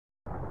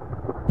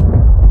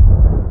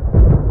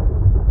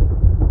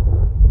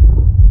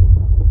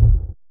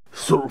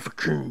Surfer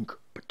King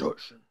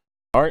production.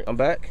 Alright, I'm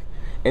back.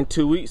 In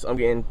 2 weeks, I'm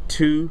getting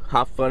 2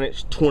 high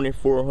frontage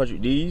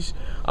 2400Ds.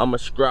 I'm gonna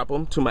scrap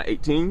them to my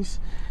 18s,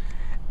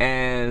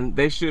 and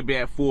they should be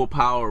at full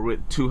power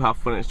with 2 high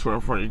frontage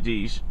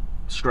 2400Ds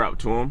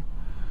strapped to them.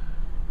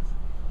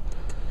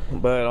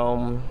 But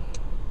I'm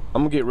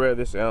gonna get rid of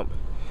this amp.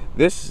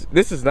 This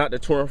is not the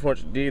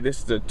 2400D. This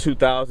is the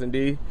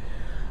 2000D.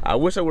 I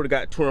wish I would have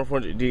got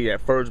 2400D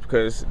at first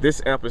because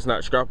this amp is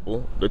not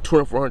scrappable. The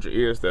 2400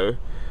 is though.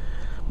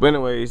 But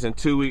anyways, in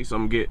 2 weeks,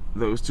 I'm gonna get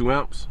those 2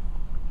 amps,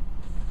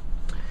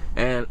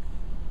 and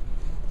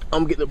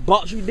I'm gonna get the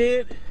box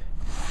redid,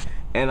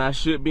 and I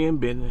should be in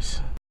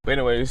business. But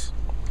anyways,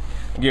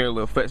 get a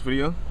little flex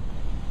video.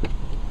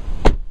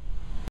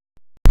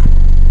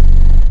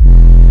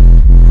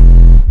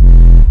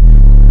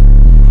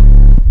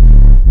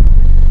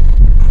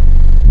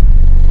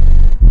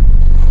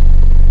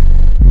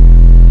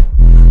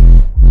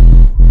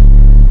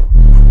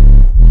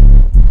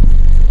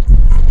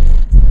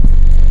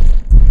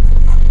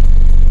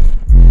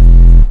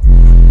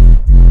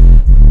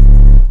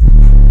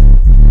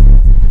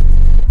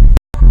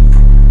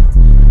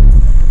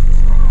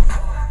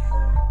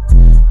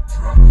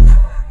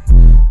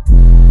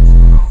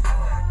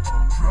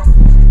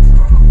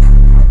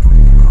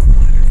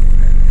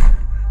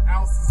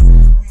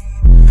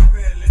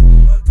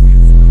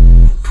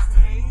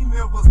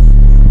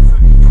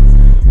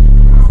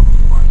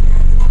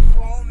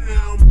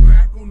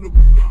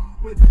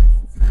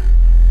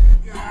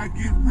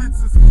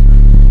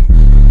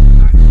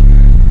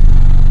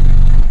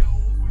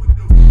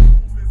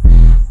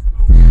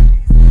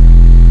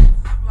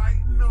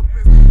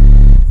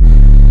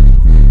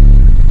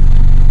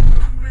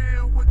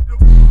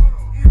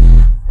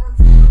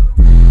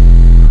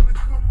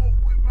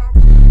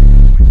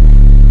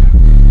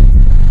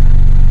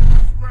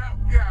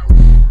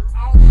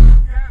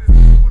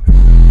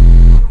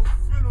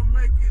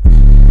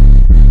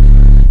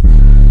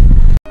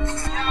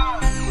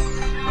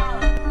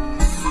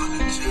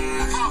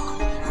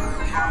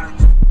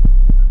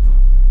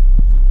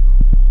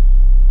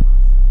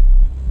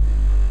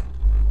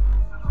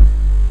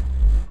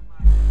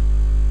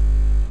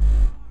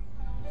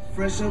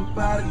 Fresh up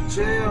out of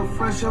jail,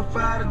 fresh up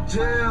out of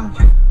jail.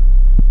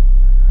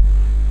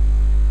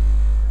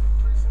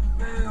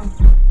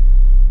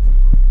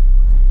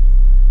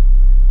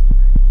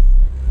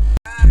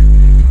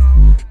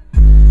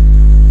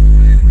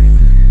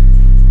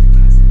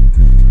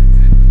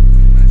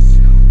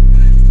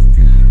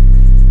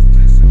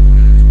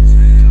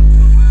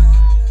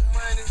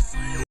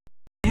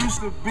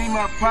 Used to be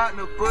my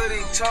partner, but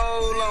he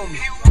told on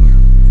me.